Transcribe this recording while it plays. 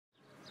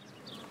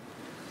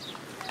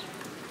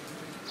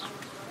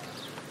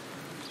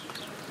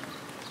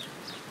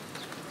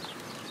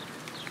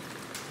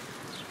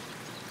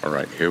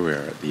Alright, here we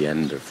are at the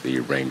end of the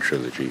rain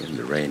trilogy, and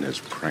the rain has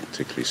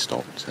practically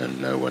stopped, and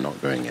no, we're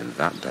not going in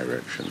that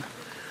direction.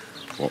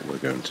 What we're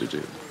going to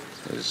do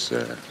is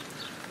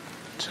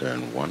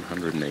turn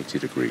 180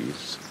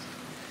 degrees,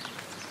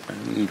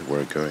 and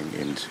we're going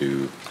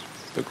into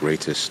the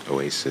greatest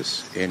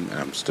oasis in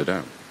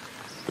Amsterdam,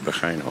 the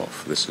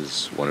Begijnhof. This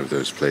is one of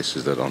those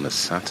places that on a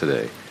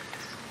Saturday,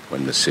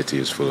 when the city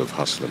is full of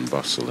hustle and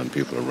bustle and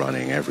people are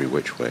running every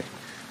which way,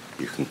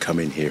 you can come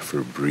in here for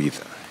a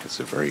breather.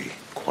 It's a very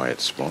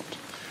quiet spot.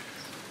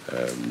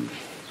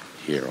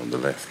 Here on the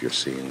left you're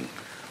seeing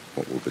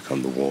what will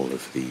become the wall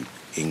of the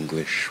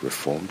English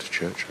Reformed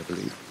Church, I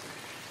believe.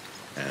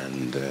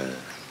 And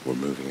we're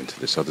moving into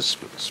this other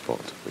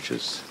spot, which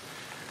is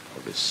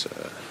this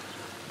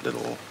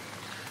little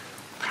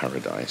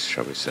paradise,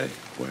 shall we say,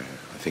 where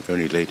I think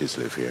only ladies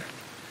live here.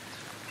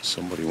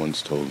 Somebody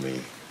once told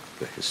me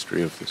the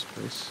history of this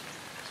place,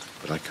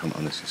 but I can't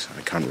honestly say,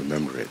 I can't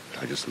remember it.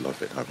 I just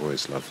love it. I've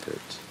always loved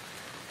it.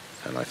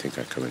 And I think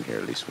I come in here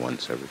at least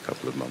once every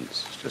couple of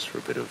months, just for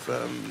a bit of,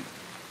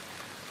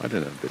 I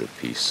don't know, a bit of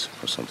peace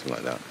or something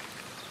like that.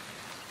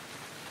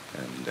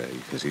 And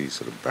you can see these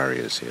sort of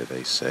barriers here.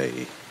 They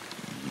say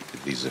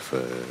these are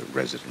for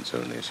residents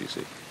only, as you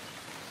see.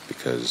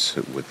 Because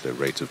with the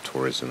rate of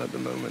tourism at the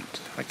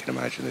moment, I can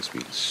imagine this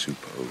being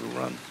super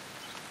overrun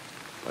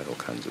by all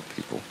kinds of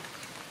people.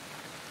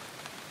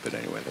 But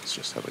anyway, let's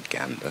just have a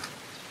gander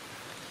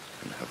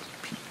and have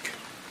a peek.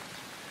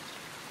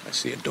 I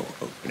see a door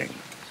opening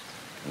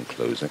and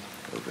closing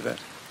over there.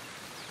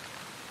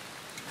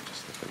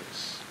 Just look at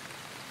this.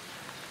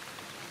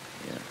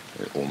 Yeah,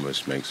 it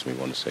almost makes me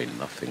want to say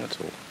nothing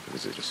at all,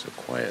 because it's just so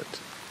quiet.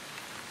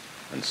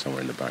 And somewhere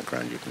in the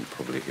background you can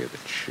probably hear the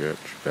church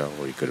bell,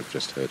 or you could have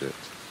just heard it.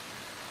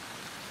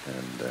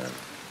 And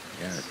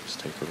yeah, just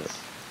take a look.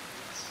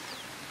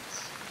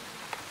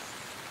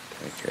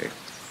 Okay.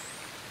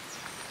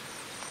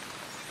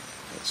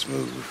 Let's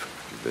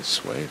move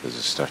this way. There's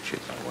a statue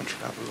that I want you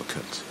to have a look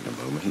at in a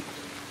moment,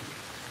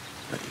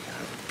 that you can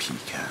have a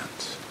peek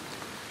at.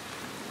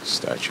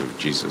 Statue of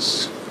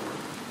Jesus.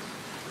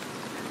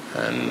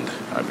 And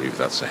I believe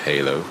that's a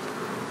halo.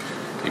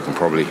 You can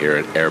probably hear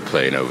an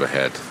airplane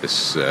overhead.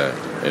 This,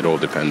 it all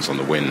depends on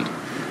the wind.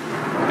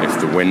 If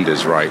the wind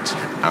is right,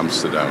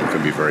 Amsterdam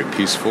can be very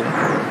peaceful.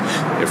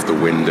 If the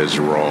wind is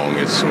wrong,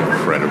 it's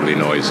incredibly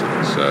noisy.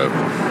 So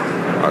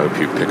I hope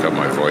you pick up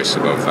my voice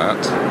above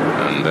that.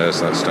 And there's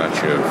that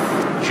statue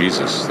of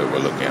Jesus that we're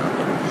looking at.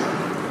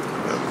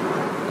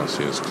 I'll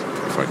see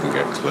if I can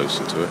get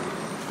closer to it.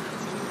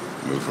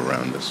 Move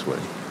around this way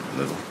a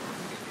little.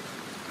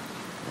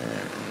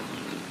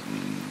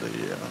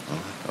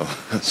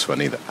 Oh, that's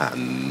funny.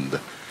 And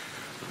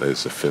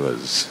those are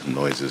fillers,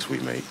 noises we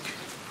make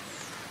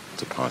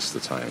to pass the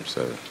time.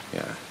 So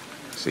yeah,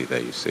 see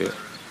there, you see it.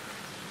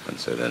 And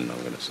so then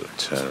I'm going to sort of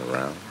turn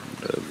around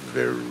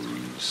very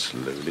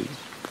slowly.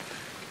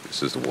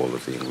 This is the wall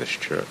of the English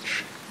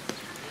church.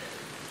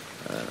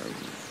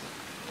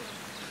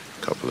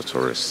 A couple of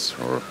tourists,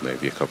 or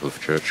maybe a couple of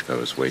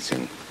churchgoers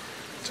waiting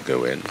to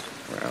go in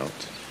or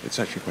out. It's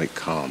actually quite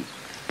calm.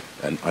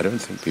 And I don't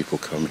think people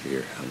come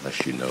here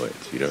unless you know it.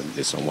 You don't.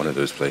 It's not one of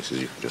those places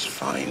you can just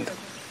find.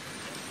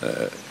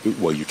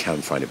 Well, you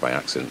can find it by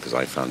accident, because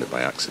I found it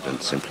by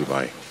accident simply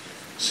by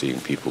seeing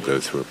people go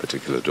through a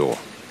particular door.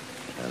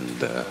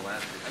 And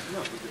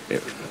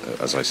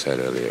as I said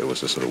earlier, it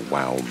was a sort of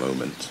wow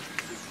moment.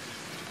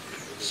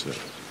 So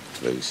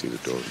there you see the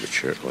door of the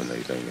church. When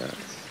they're doing that,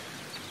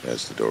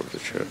 there's the door of the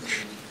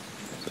church.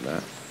 Look at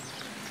that.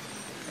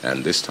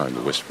 And this time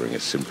the whispering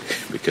is simply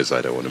because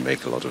I don't want to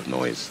make a lot of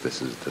noise.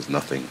 There's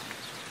nothing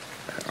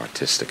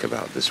artistic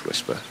about this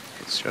whisper.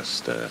 It's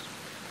just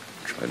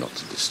try not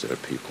to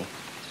disturb people.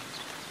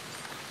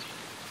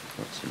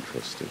 That's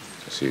interesting.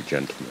 I see a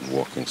gentleman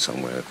walking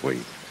somewhere.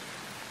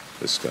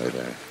 This guy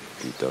there,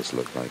 he does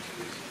look like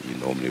you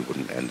normally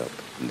wouldn't end up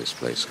in this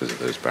place because of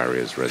those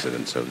barriers,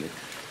 residents only.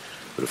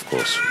 But of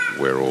course,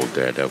 we're all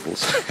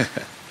daredevils.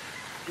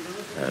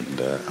 And,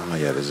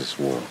 yeah, there's this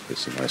wall.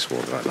 It's a nice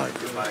wall that I like.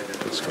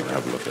 Let's go and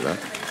have a look at that.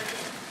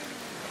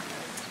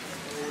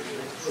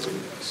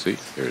 See,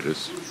 here it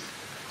is.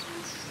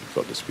 We've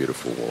got this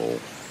beautiful wall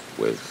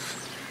with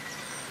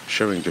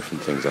showing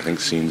different things. I think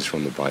scenes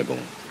from the Bible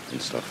and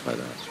stuff like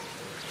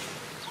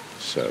that.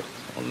 So,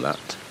 on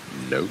that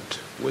note,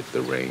 with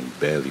the rain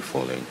barely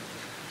falling,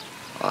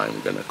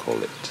 I'm going to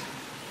call it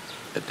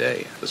a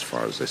day as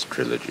far as this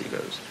trilogy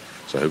goes.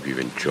 So I hope you've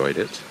enjoyed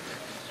it.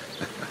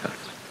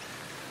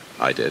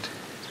 I did.